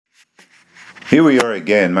Here we are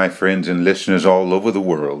again, my friends and listeners all over the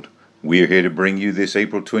world. We are here to bring you this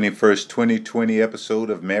April 21st, 2020 episode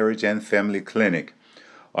of Marriage and Family Clinic.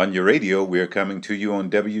 On your radio, we are coming to you on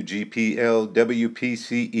WGPL,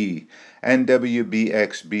 WPCE, and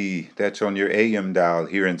WBXB. That's on your AM dial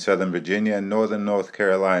here in Southern Virginia and Northern North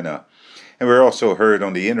Carolina. And we're also heard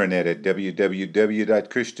on the internet at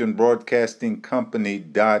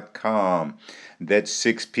www.christianbroadcastingcompany.com. That's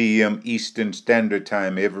 6 p.m. Eastern Standard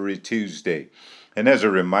Time every Tuesday. And as a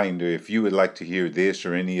reminder, if you would like to hear this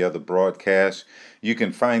or any other broadcasts, you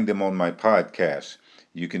can find them on my podcast.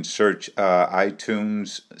 You can search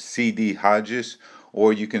iTunes CD Hodges,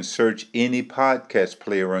 or you can search any podcast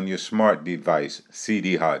player on your smart device,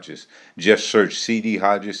 CD Hodges. Just search CD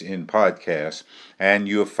Hodges in podcasts, and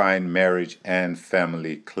you'll find Marriage and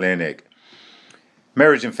Family Clinic.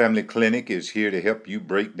 Marriage and Family Clinic is here to help you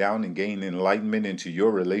break down and gain enlightenment into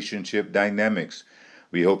your relationship dynamics.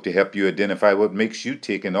 We hope to help you identify what makes you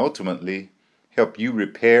tick and ultimately help you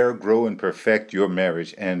repair, grow, and perfect your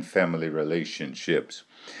marriage and family relationships.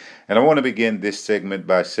 And I want to begin this segment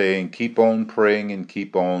by saying keep on praying and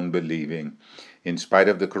keep on believing. In spite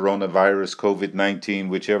of the coronavirus, COVID-19,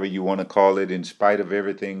 whichever you want to call it, in spite of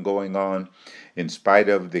everything going on, in spite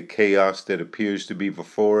of the chaos that appears to be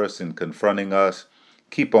before us and confronting us,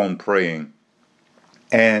 keep on praying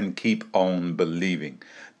and keep on believing.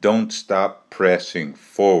 Don't stop pressing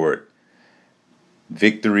forward.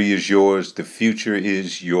 Victory is yours. The future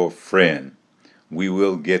is your friend. We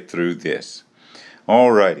will get through this.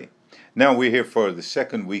 All righty. Now we're here for the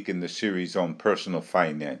second week in the series on personal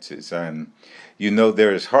finances. And you know,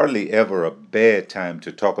 there is hardly ever a bad time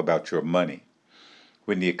to talk about your money.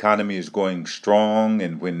 When the economy is going strong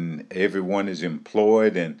and when everyone is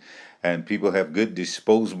employed and people have good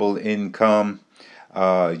disposable income,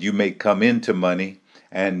 you may come into money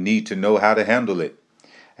and need to know how to handle it.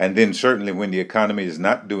 And then certainly when the economy is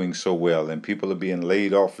not doing so well and people are being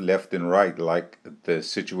laid off left and right like the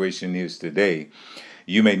situation is today,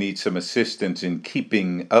 you may need some assistance in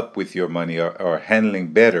keeping up with your money or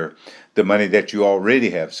handling better the money that you already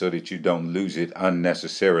have so that you don't lose it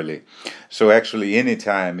unnecessarily. So actually any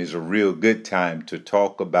time is a real good time to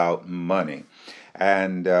talk about money.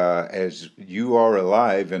 And as you are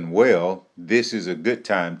alive and well, this is a good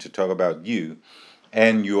time to talk about you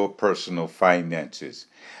and your personal finances.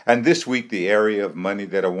 And this week, the area of money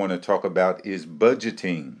that I want to talk about is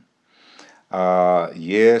budgeting.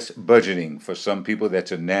 Yes, budgeting. For some people,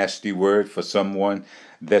 that's a nasty word. For someone,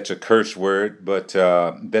 that's a curse word. But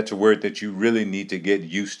that's a word that you really need to get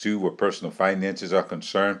used to where personal finances are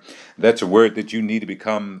concerned. That's a word that you need to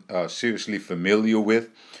become seriously familiar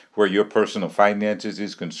with where your personal finances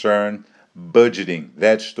is concerned. Budgeting.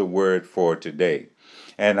 That's the word for today.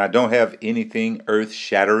 And I don't have anything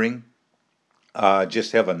earth-shattering.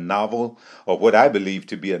 Just have a novel, or what I believe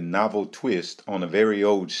to be a novel twist on a very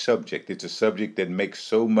old subject. It's a subject that makes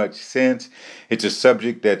so much sense. It's a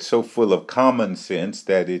subject that's so full of common sense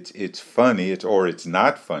that it's funny, or it's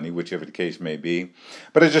not funny, whichever the case may be.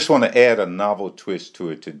 But I just want to add a novel twist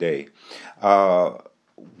to it today.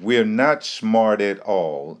 We're not smart at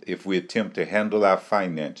all if we attempt to handle our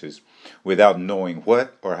finances without knowing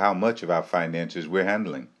what or how much of our finances we're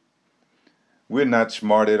handling. We're not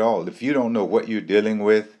smart at all. If you don't know what you're dealing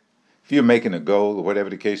with, if you're making a goal or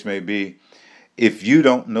whatever the case may be, if you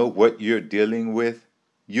don't know what you're dealing with,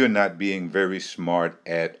 you're not being very smart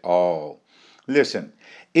at all. Listen,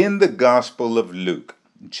 in the Gospel of Luke,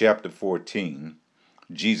 chapter 14,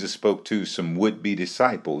 Jesus spoke to some would-be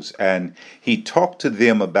disciples, and he talked to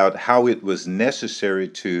them about how it was necessary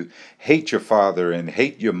to hate your father and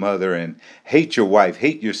hate your mother and hate your wife,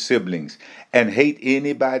 hate your siblings, and hate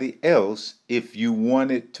anybody else if you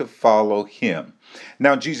wanted to follow him.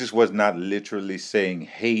 Now, Jesus was not literally saying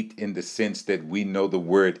hate in the sense that we know the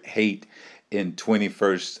word hate in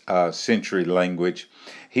 21st century language.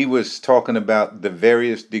 He was talking about the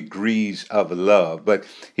various degrees of love, but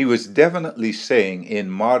he was definitely saying in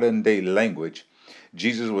modern day language,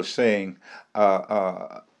 Jesus was saying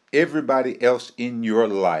everybody else in your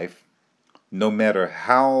life, no matter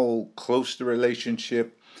how close the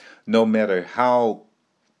relationship, no matter how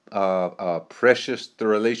precious the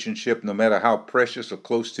relationship, no matter how precious or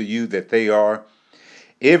close to you that they are,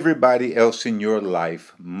 everybody else in your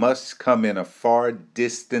life must come in a far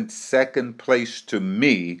distant second place to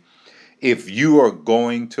me if you are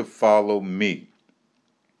going to follow me.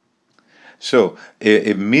 So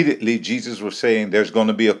immediately Jesus was saying there's going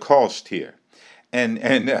to be a cost here. And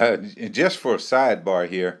just for a sidebar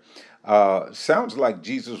here, sounds like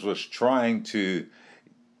Jesus was trying to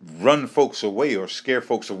run folks away or scare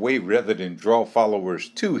folks away rather than draw followers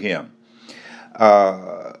to him.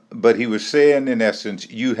 But he was saying, in essence,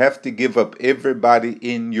 you have to give up everybody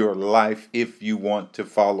in your life if you want to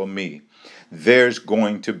follow me. There's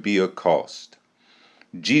going to be a cost.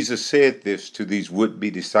 Jesus said this to these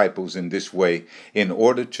would-be disciples in this way in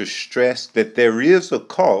order to stress that there is a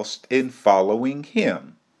cost in following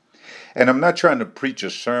him. And I'm not trying to preach a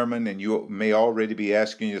sermon, and you may already be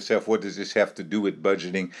asking yourself, what does this have to do with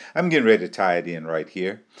budgeting? I'm getting ready to tie it in right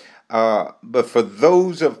here. But for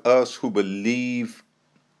those of us who believe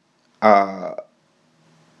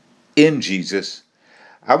in Jesus,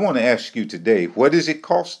 I want to ask you today, what is it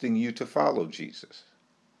costing you to follow Jesus?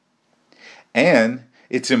 And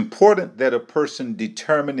it's important that a person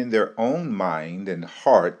determine in their own mind and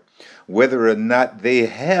heart whether or not they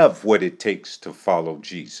have what it takes to follow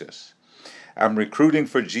Jesus. I'm recruiting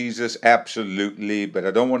for Jesus, absolutely, but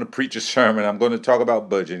I don't want to preach a sermon. I'm going to talk about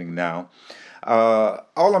budgeting now.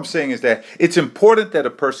 All I'm saying is that it's important that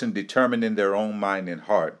a person determine in their own mind and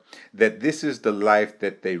heart that this is the life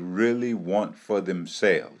that they really want for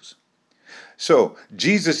themselves. So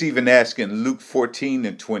Jesus even asked in Luke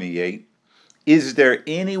 14:28, is there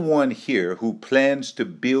anyone here who plans to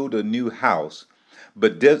build a new house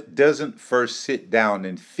but doesn't first sit down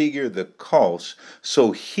and figure the cost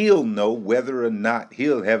so he'll know whether or not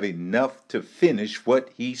he'll have enough to finish what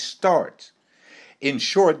he starts? In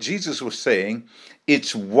short, Jesus was saying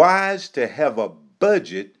it's wise to have a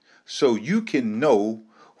budget so you can know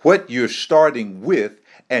what you're starting with,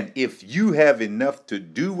 and if you have enough to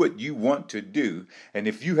do what you want to do, and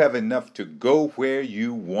if you have enough to go where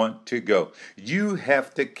you want to go. You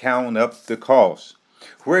have to count up the cost.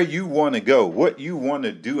 Where you want to go, what you want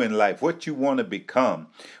to do in life, what you want to become,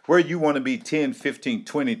 where you want to be 10, 15,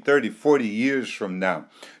 20, 30, 40 years from now.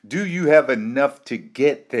 Do you have enough to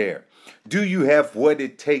get there? Do you have what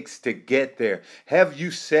it takes to get there? Have you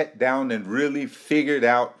sat down and really figured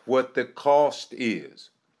out what the cost is?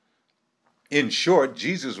 In short,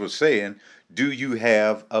 Jesus was saying, do you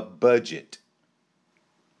have a budget?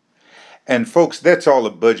 And folks, that's all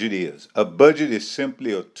a budget is. A budget is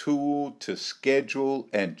simply a tool to schedule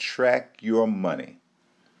and track your money.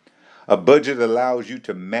 A budget allows you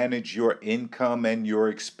to manage your income and your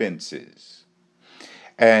expenses.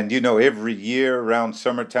 And every year around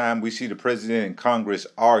summertime, we see the president and Congress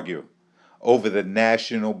argue over the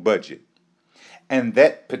national budget. And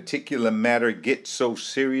that particular matter gets so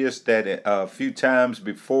serious that a few times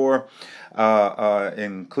before,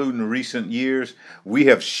 including recent years, we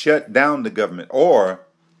have shut down the government, or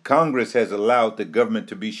Congress has allowed the government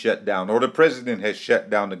to be shut down, or the president has shut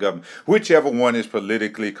down the government. Whichever one is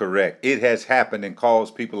politically correct. It has happened and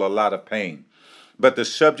caused people a lot of pain. But the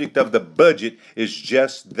subject of the budget is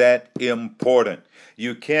just that important.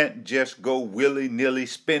 You can't just go willy-nilly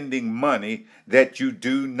spending money that you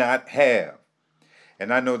do not have.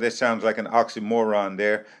 And I know that sounds like an oxymoron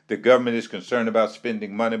there. The government is concerned about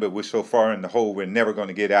spending money, but we're so far in the hole, we're never going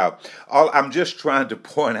to get out. I'm just trying to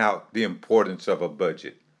point out the importance of a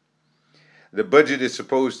budget. The budget is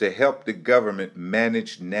supposed to help the government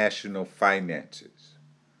manage national finances.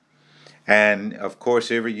 And of course,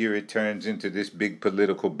 every year it turns into this big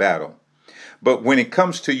political battle. But when it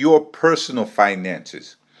comes to your personal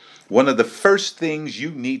finances, one of the first things you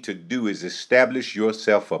need to do is establish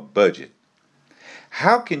yourself a budget.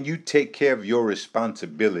 How can you take care of your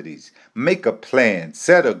responsibilities, make a plan,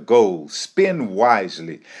 set a goal, spend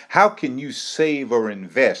wisely? How can you save or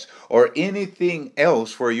invest or anything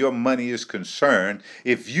else where your money is concerned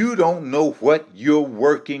if you don't know what you're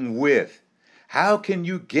working with? How can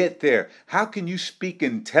you get there? How can you speak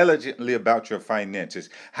intelligently about your finances?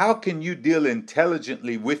 How can you deal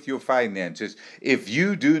intelligently with your finances if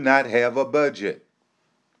you do not have a budget?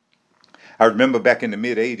 I remember back in the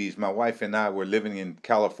mid-'80s, my wife and I were living in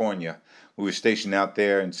California. We were stationed out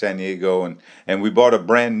there in San Diego, and we bought a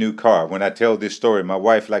brand new car. When I tell this story, my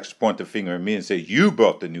wife likes to point the finger at me and say, you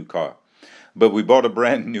bought the new car. But we bought a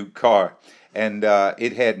brand new car, and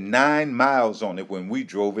it had 9 miles on it when we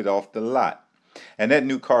drove it off the lot. And that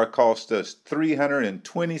new car cost us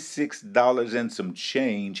 $326 and some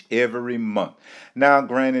change every month. Now,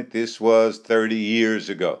 granted, this was 30 years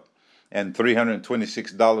ago. And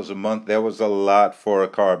 $326 a month, that was a lot for a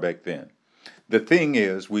car back then. The thing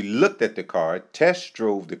is, we looked at the car, test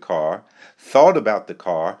drove the car, thought about the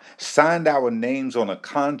car, signed our names on a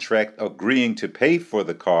contract agreeing to pay for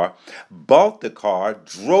the car, bought the car,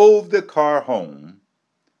 drove the car home,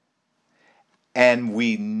 and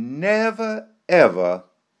we never, ever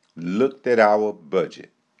looked at our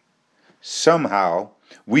budget. Somehow,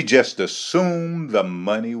 we just assumed the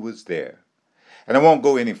money was there. And I won't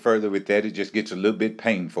go any further with that. It just gets a little bit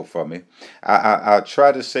painful for me. I'll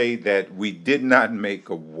try to say that we did not make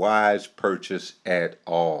a wise purchase at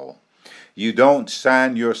all. You don't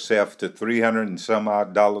sign yourself to 300 and some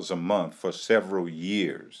odd dollars a month for several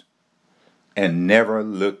years and never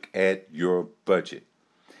look at your budget.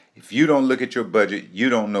 If you don't look at your budget, you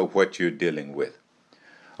don't know what you're dealing with.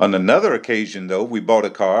 On another occasion, though, we bought a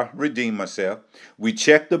car, redeemed myself. We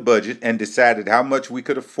checked the budget and decided how much we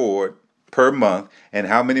could afford per month and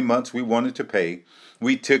how many months we wanted to pay.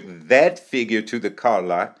 We took that figure to the car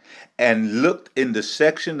lot and looked in the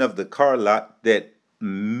section of the car lot that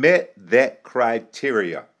met that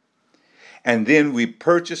criteria. And then we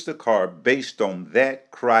purchased the car based on that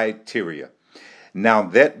criteria. Now,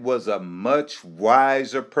 that was a much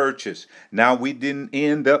wiser purchase. Now, we didn't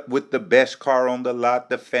end up with the best car on the lot,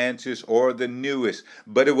 the fanciest or the newest,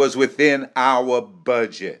 but it was within our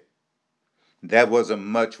budget. That was a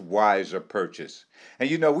much wiser purchase. And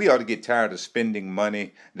we ought to get tired of spending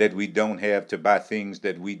money that we don't have to buy things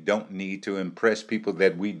that we don't need to impress people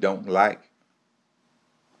that we don't like.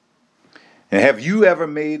 And have you ever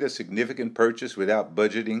made a significant purchase without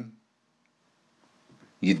budgeting?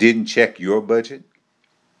 You didn't check your budget?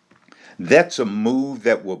 That's a move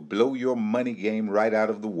that will blow your money game right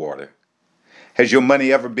out of the water. Has your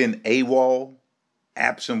money ever been AWOL,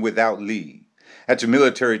 absent without leave? That's a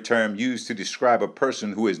military term used to describe a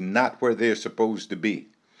person who is not where they're supposed to be.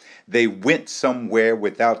 They went somewhere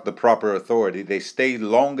without the proper authority. They stayed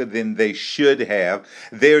longer than they should have.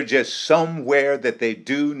 They're just somewhere that they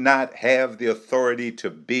do not have the authority to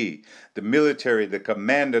be. The military, the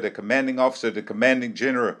commander, the commanding officer, the commanding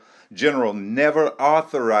general never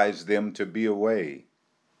authorized them to be away.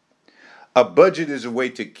 A budget is a way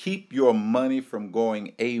to keep your money from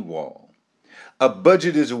going AWOL. A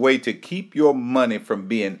budget is a way to keep your money from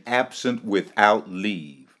being absent without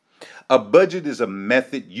leave. A budget is a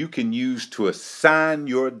method you can use to assign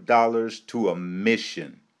your dollars to a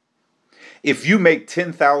mission. If you make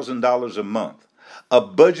 $10,000 a month, a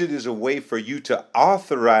budget is a way for you to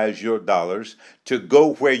authorize your dollars to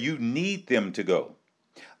go where you need them to go.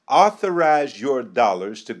 Authorize your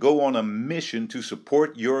dollars to go on a mission to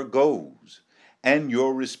support your goals and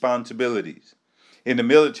your responsibilities. In the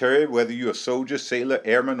military, whether you're a soldier, sailor,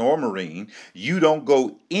 airman, or Marine, you don't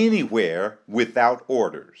go anywhere without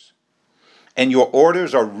orders. And your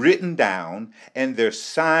orders are written down and they're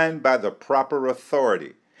signed by the proper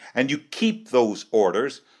authority. And you keep those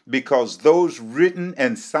orders because those written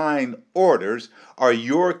and signed orders are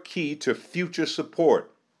your key to future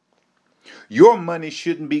support. Your money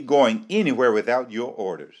shouldn't be going anywhere without your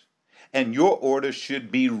orders. And your orders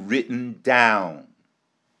should be written down.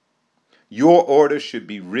 Your orders should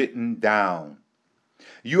be written down.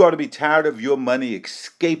 You ought to be tired of your money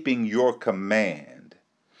escaping your command.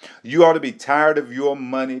 You ought to be tired of your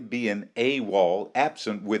money being AWOL,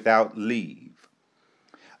 absent without leave.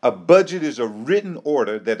 A budget is a written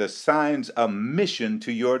order that assigns a mission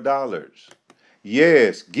to your dollars.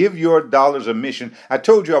 Yes, give your dollars a mission. I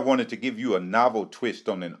told you I wanted to give you a novel twist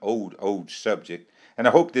on an old subject, and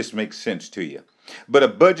I hope this makes sense to you. But a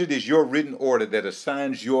budget is your written order that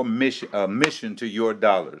assigns your mission to your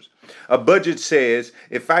dollars. A budget says,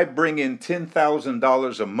 if I bring in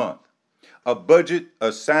 $10,000 a month, a budget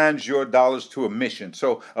assigns your dollars to a mission.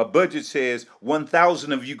 So a budget says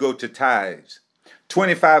 1,000 of you go to tithes,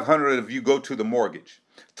 2,500 of you go to the mortgage,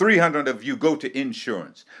 300 of you go to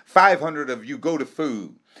insurance, 500 of you go to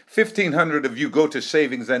food, 1,500 of you go to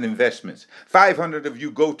savings and investments, 500 of you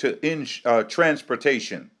go to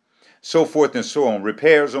transportation, so forth and so on,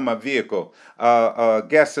 repairs on my vehicle,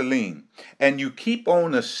 gasoline. And you keep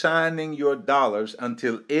on assigning your dollars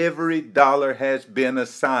until every dollar has been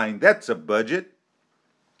assigned. That's a budget.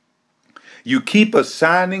 You keep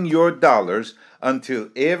assigning your dollars until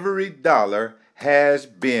every dollar has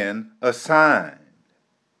been assigned.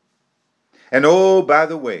 And oh, by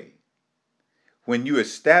the way, when you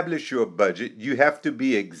establish your budget, you have to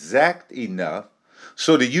be exact enough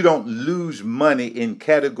so that you don't lose money in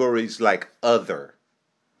categories like other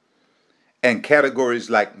and categories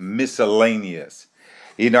like miscellaneous.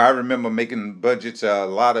 I remember making budgets a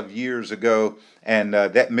lot of years ago, and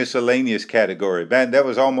that miscellaneous category, man, that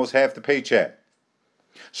was almost half the paycheck.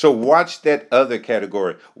 So watch that other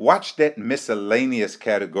category. Watch that miscellaneous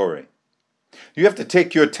category. You have to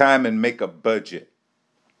take your time and make a budget.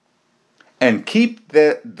 And keep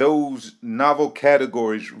those novel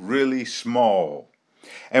categories really small.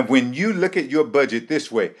 And when you look at your budget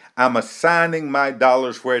this way, I'm assigning my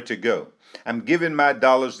dollars where to go. I'm giving my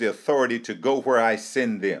dollars the authority to go where I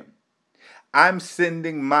send them. I'm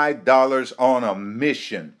sending my dollars on a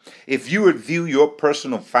mission. If you would view your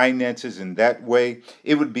personal finances in that way,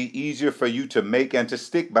 it would be easier for you to make and to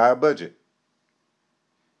stick by a budget.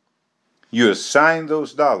 You assign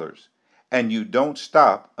those dollars and you don't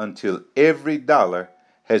stop until every dollar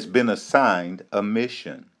has been assigned a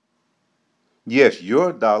mission. Yes,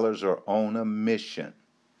 your dollars are on a mission.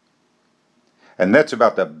 And that's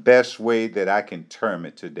about the best way that I can term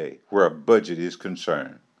it today, where a budget is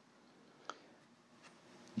concerned.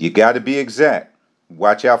 You got to be exact.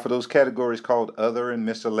 Watch out for those categories called other and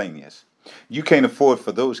miscellaneous. You can't afford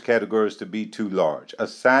for those categories to be too large.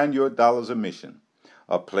 Assign your dollars a mission,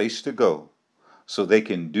 a place to go, so they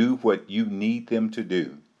can do what you need them to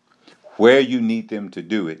do, where you need them to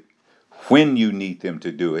do it, when you need them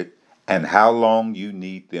to do it, and how long you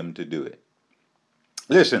need them to do it.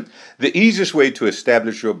 Listen, the easiest way to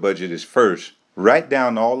establish your budget is first, write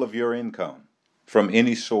down all of your income from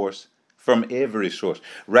any source, from every source.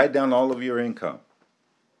 Write down all of your income.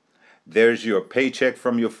 There's your paycheck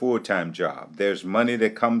from your full-time job. There's money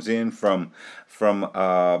that comes in from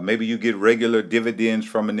maybe you get regular dividends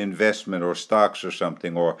from an investment or stocks or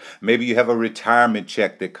something, or maybe you have a retirement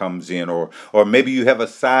check that comes in, or maybe you have a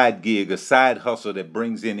side gig, a side hustle that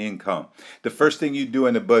brings in income. The first thing you do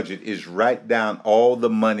in a budget is write down all the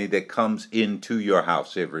money that comes into your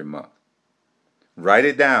house every month. Write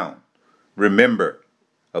it down. Remember,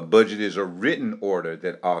 a budget is a written order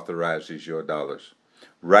that authorizes your dollars.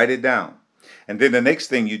 Write it down. And then the next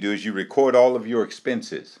thing you do is you record all of your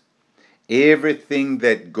expenses. Everything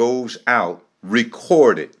that goes out,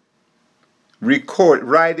 record it.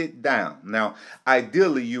 Write it down. Now,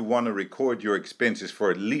 ideally, you want to record your expenses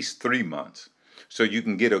for at least 3 months, so you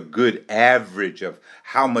can get a good average of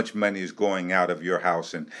how much money is going out of your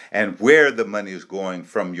house and where the money is going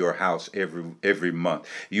from your house every month.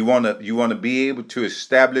 You want to be able to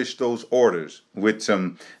establish those orders with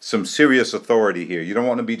some serious authority here. You don't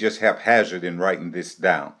want to be just haphazard in writing this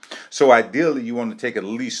down. So ideally, you want to take at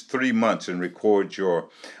least 3 months and record your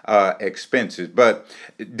expenses, but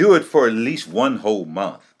do it for at least one whole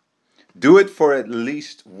month. Do it for at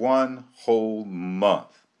least one whole month.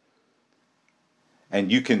 And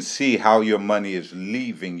you can see how your money is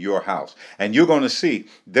leaving your house. And you're going to see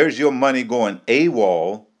there's your money going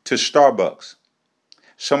AWOL to Starbucks.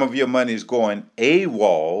 Some of your money is going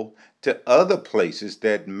AWOL to other places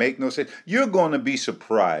that make no sense. You're going to be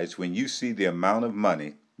surprised when you see the amount of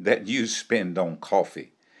money that you spend on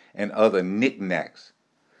coffee and other knickknacks.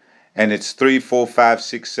 And it's $3, $4, $5,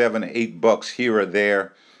 $6, $7, $8 here or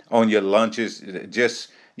there on your lunches. Just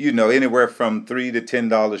anywhere from $3 to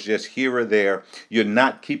 $10 just here or there. You're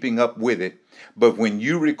not keeping up with it. But when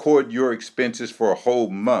you record your expenses for a whole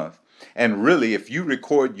month, and really if you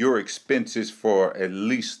record your expenses for at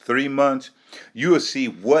least 3 months, you will see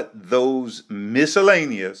what those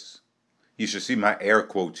miscellaneous, you should see my air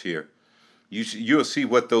quotes here, you'll see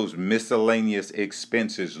what those miscellaneous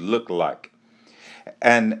expenses look like.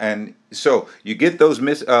 And so you get those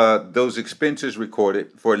expenses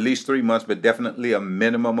recorded for at least 3 months, but definitely a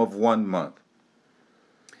minimum of 1 month.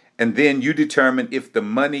 And then you determine if the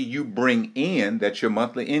money you bring in, that's your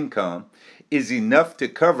monthly income, is enough to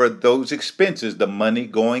cover those expenses, the money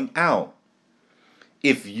going out.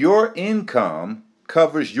 If your income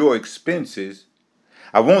covers your expenses,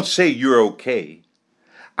 I won't say you're okay.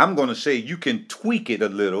 I'm going to say you can tweak it a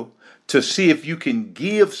little to see if you can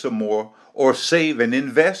give some more or save and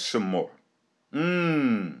invest some more.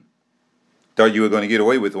 Thought you were going to get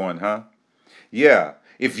away with one, huh? Yeah.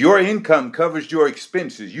 If your income covers your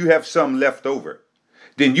expenses, you have some left over.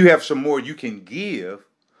 Then you have some more you can give,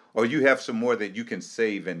 or you have some more that you can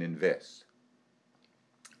save and invest.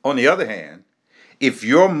 On the other hand, if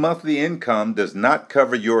your monthly income does not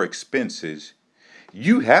cover your expenses,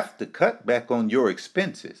 you have to cut back on your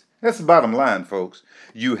expenses. That's the bottom line, folks.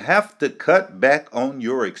 You have to cut back on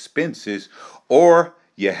your expenses, or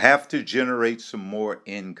you have to generate some more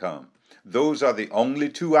income. Those are the only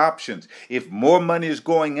two options. If more money is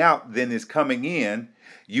going out than is coming in,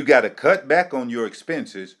 you got to cut back on your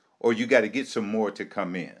expenses, or you got to get some more to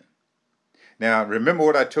come in. Now, remember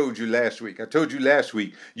what I told you last week. I told you last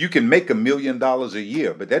week you can make $1 million a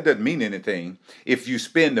year, but that doesn't mean anything if you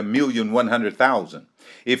spend $1,100,000.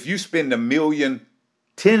 If you spend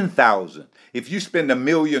 $1,010,000, if you spend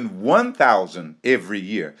 $1,001,000 every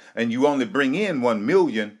year, and you only bring in $1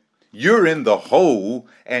 million, you're in the hole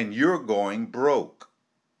and you're going broke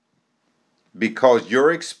because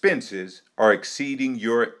your expenses are exceeding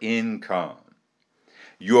your income.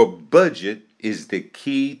 Your budget is the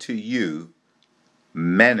key to you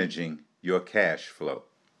managing your cash flow.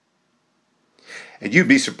 And you'd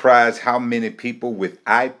be surprised how many people with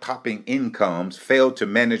eye-popping incomes fail to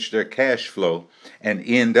manage their cash flow and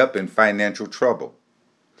end up in financial trouble.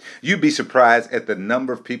 You'd be surprised at the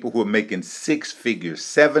number of people who are making six-figure,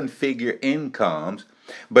 seven-figure incomes,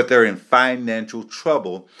 but they're in financial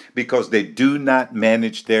trouble because they do not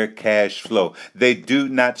manage their cash flow. They do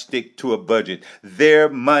not stick to a budget. Their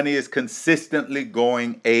money is consistently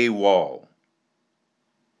going AWOL.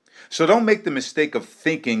 So don't make the mistake of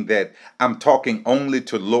thinking that I'm talking only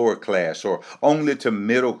to lower class or only to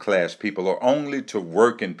middle class people or only to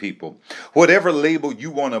working people. Whatever label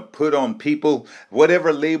you want to put on people,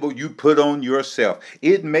 whatever label you put on yourself,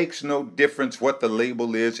 it makes no difference what the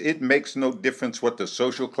label is. It makes no difference what the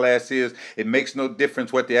social class is. It makes no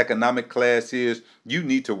difference what the economic class is. You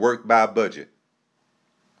need to work by a budget.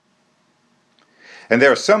 And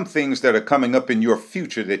there are some things that are coming up in your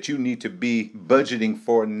future that you need to be budgeting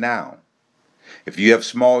for now. If you have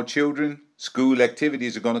small children, school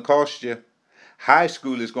activities are going to cost you. High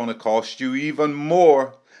school is going to cost you even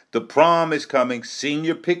more. The prom is coming.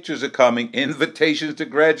 Senior pictures are coming. Invitations to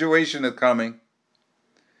graduation are coming.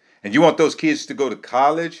 And you want those kids to go to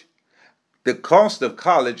college? The cost of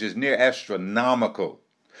college is near astronomical.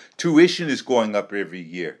 Tuition is going up every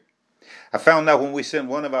year. I found out when we sent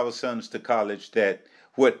one of our sons to college that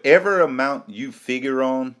whatever amount you figure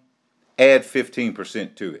on, add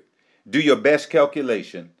 15% to it. Do your best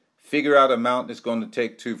calculation, figure out amount it's going to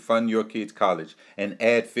take to fund your kid's college, and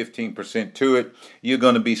add 15% to it. You're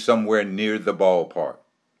going to be somewhere near the ballpark.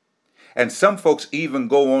 And some folks even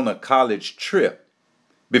go on a college trip.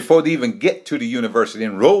 Before they even get to the university,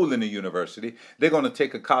 enroll in the university, they're going to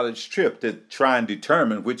take a college trip to try and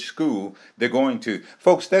determine which school they're going to.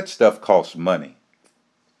 Folks, that stuff costs money.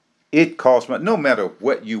 It costs money, no matter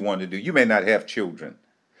what you want to do. You may not have children,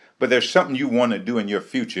 but there's something you want to do in your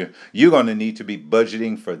future. You're going to need to be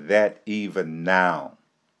budgeting for that even now.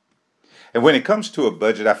 And when it comes to a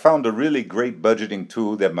budget, I found a really great budgeting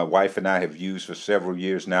tool that my wife and I have used for several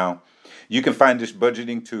years now. You can find this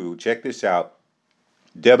budgeting tool. Check this out.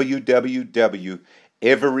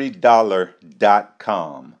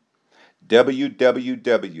 www.everydollar.com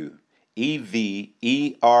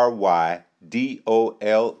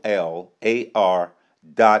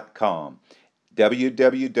www.everydollar.com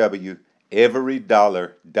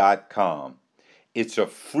www.everydollar.com. It's a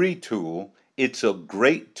free tool. It's a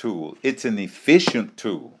great tool. It's an efficient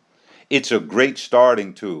tool. It's a great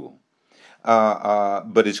starting tool.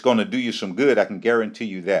 But it's going to do you some good. I can guarantee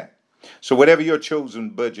you that. So whatever your chosen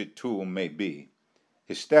budget tool may be,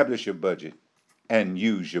 establish your budget and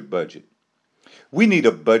use your budget. We need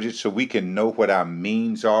a budget so we can know what our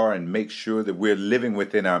means are and make sure that we're living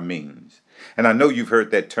within our means. And I know you've heard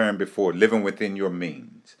that term before, living within your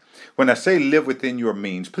means. When I say live within your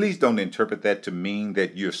means, please don't interpret that to mean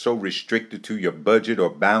that you're so restricted to your budget or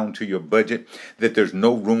bound to your budget that there's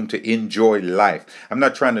no room to enjoy life. I'm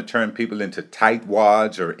not trying to turn people into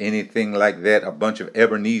tightwads or anything like that, a bunch of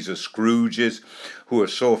Ebenezer Scrooges who are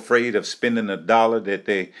so afraid of spending a dollar that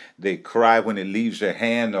they cry when it leaves their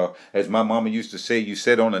hand, or as my mama used to say, you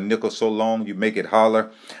sit on a nickel so long you make it holler.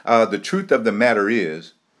 The truth of the matter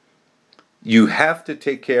is, you have to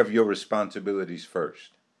take care of your responsibilities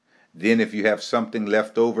first. Then if you have something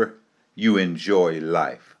left over, you enjoy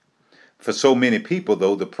life. For so many people,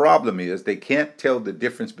 though, the problem is they can't tell the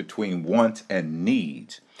difference between wants and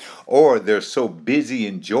needs, or they're so busy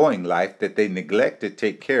enjoying life that they neglect to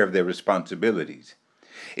take care of their responsibilities.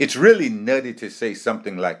 It's really nutty to say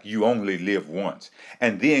something like you only live once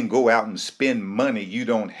and then go out and spend money you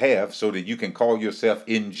don't have so that you can call yourself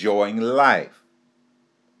enjoying life.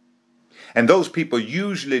 And those people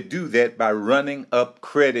usually do that by running up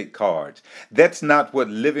credit cards. That's not what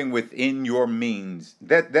living within your means.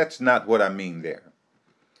 That's not what I mean there.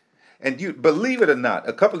 And you believe it or not,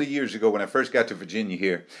 a couple of years ago when I first got to Virginia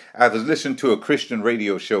here, I was listening to a Christian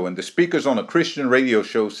radio show, and the speakers on a Christian radio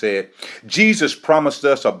show said, Jesus promised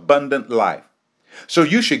us abundant life. So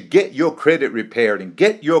you should get your credit repaired and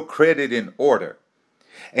get your credit in order.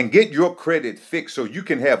 And get your credit fixed so you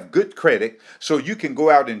can have good credit, so you can go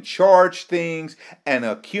out and charge things and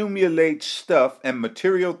accumulate stuff and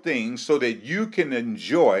material things so that you can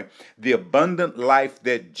enjoy the abundant life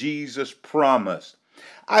that Jesus promised.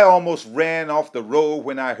 I almost ran off the road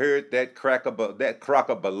when I heard that crock of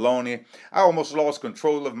baloney. I almost lost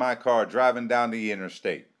control of my car driving down the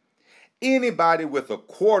interstate. Anybody with a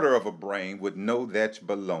quarter of a brain would know that's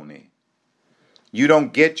baloney. You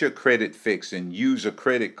don't get your credit fixed and use a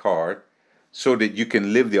credit card so that you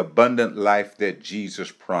can live the abundant life that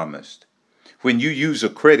Jesus promised. When you use a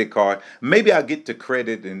credit card, maybe I'll get to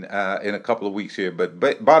credit in a couple of weeks here, but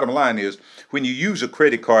bottom line is, when you use a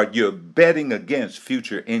credit card, you're betting against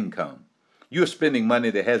future income. You're spending money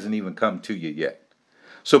that hasn't even come to you yet.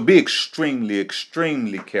 So be extremely,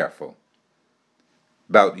 extremely careful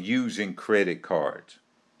about using credit cards.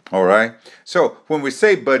 All right? So when we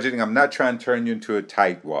say budgeting, I'm not trying to turn you into a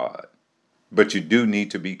tightwad, but you do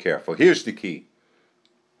need to be careful. Here's the key.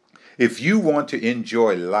 If you want to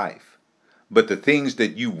enjoy life, but the things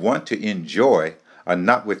that you want to enjoy are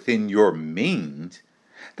not within your means,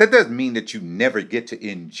 that doesn't mean that you never get to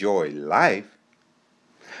enjoy life.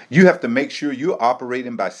 You have to make sure you're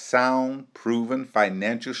operating by sound, proven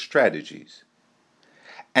financial strategies.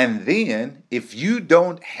 And then, if you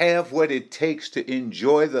don't have what it takes to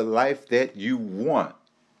enjoy the life that you want,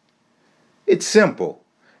 it's simple.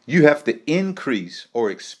 You have to increase or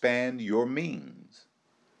expand your means.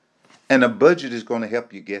 And a budget is going to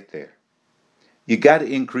help you get there. You got to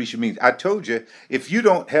increase your means. I told you, if you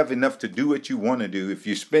don't have enough to do what you want to do, if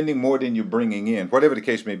you're spending more than you're bringing in, whatever the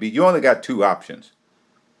case may be, you only got two options.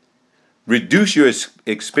 Reduce your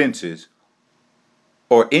expenses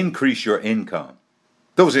or increase your income.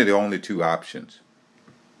 Those are the only two options.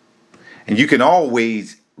 And you can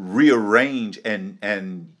always rearrange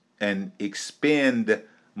and expend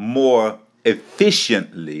more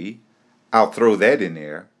efficiently. I'll throw that in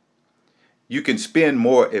there. You can spend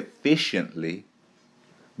more efficiently,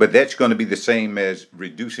 but that's going to be the same as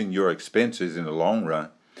reducing your expenses in the long run.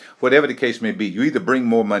 Whatever the case may be, you either bring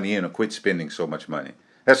more money in or quit spending so much money.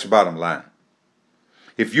 That's the bottom line.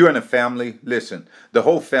 If you're in a family, listen, the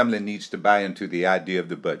whole family needs to buy into the idea of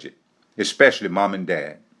the budget, especially mom and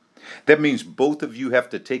dad. That means both of you have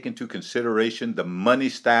to take into consideration the money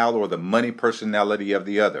style or the money personality of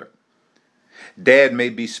the other. Dad may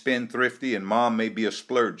be spendthrifty and mom may be a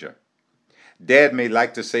splurger. Dad may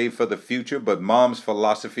like to save for the future, but mom's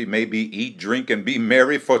philosophy may be eat, drink, and be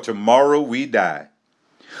merry, for tomorrow we die.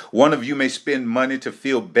 One of you may spend money to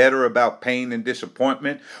feel better about pain and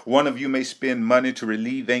disappointment. One of you may spend money to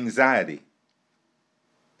relieve anxiety.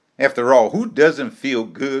 After all, who doesn't feel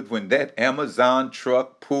good when that Amazon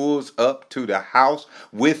truck pulls up to the house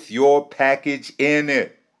with your package in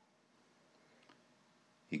it?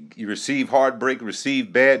 You receive heartbreak,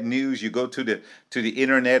 receive bad news. You go to the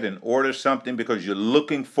internet and order something because you're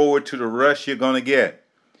looking forward to the rush you're going to get.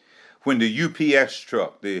 When the UPS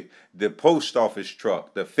truck, the post office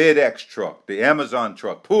truck, the FedEx truck, the Amazon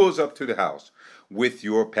truck pulls up to the house with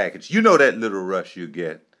your package. You know that little rush you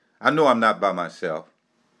get. I know I'm not by myself.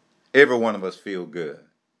 Every one of us feel good.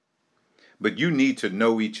 But you need to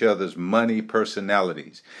know each other's money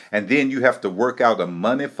personalities. And then you have to work out a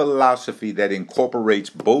money philosophy that incorporates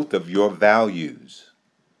both of your values.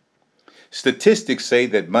 Statistics say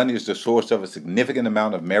that money is the source of a significant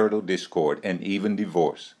amount of marital discord and even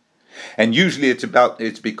divorce. And usually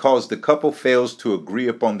it's because the couple fails to agree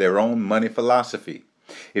upon their own money philosophy.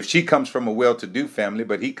 If she comes from a well-to-do family,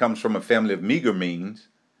 but he comes from a family of meager means,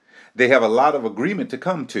 they have a lot of agreement to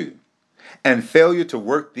come to. And failure to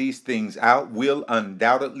work these things out will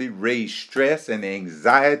undoubtedly raise stress and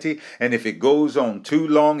anxiety. And if it goes on too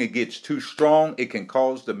long, it gets too strong, it can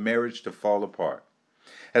cause the marriage to fall apart.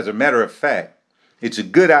 As a matter of fact, it's a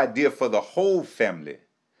good idea for the whole family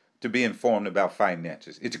to be informed about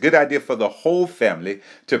finances. It's a good idea for the whole family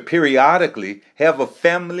to periodically have a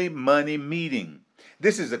family money meeting.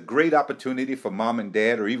 This is a great opportunity for mom and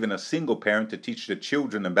dad or even a single parent to teach the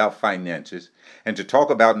children about finances and to talk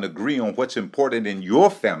about and agree on what's important in your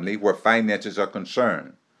family where finances are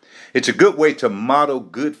concerned. It's a good way to model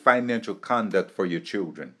good financial conduct for your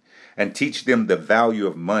children and teach them the value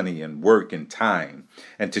of money and work and time,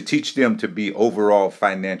 and to teach them to be overall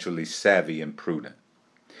financially savvy and prudent.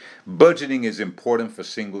 Budgeting is important for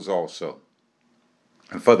singles also.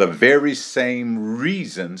 And for the very same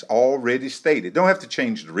reasons already stated. Don't have to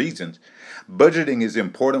change the reasons. Budgeting is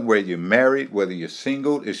important whether you're married, whether you're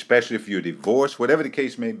single, especially if you're divorced, whatever the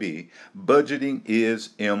case may be. Budgeting is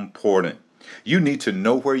important. You need to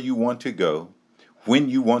know where you want to go, when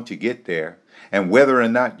you want to get there, and whether or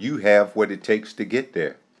not you have what it takes to get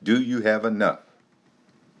there. Do you have enough?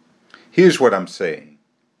 Here's what I'm saying.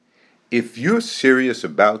 If you're serious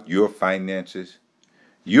about your finances,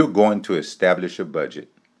 you're going to establish a budget.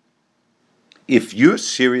 If you're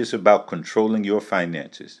serious about controlling your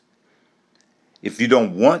finances, if you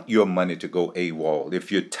don't want your money to go AWOL,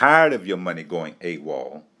 if you're tired of your money going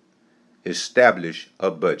AWOL, establish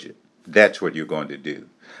a budget. That's what you're going to do.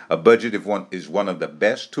 A budget is one of the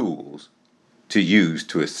best tools to use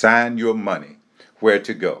to assign your money where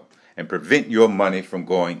to go. and prevent your money from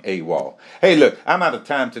going AWOL. Hey, look, I'm out of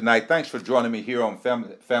time tonight. Thanks for joining me here on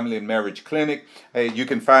Family and Marriage Clinic. Hey, you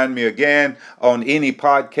can find me again on any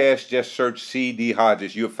podcast. Just search C.D.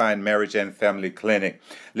 Hodges. You'll find Marriage and Family Clinic.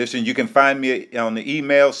 Listen, you can find me on the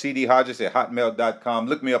email, cdhodges@hotmail.com.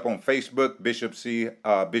 Look me up on Facebook,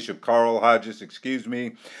 Bishop Carl Hodges, excuse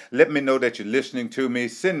me. Let me know that you're listening to me.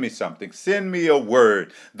 Send me something. Send me a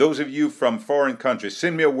word. Those of you from foreign countries,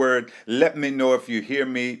 send me a word. Let me know if you hear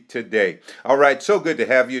me today. All right, so good to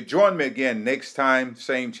have you. Join me again next time,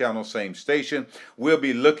 same channel, same station. We'll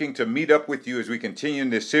be looking to meet up with you as we continue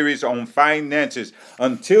in this series on finances.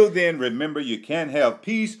 Until then, remember, you can't have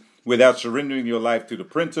peace without surrendering your life to the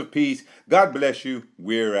Prince of Peace. God bless you.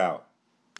 We're out.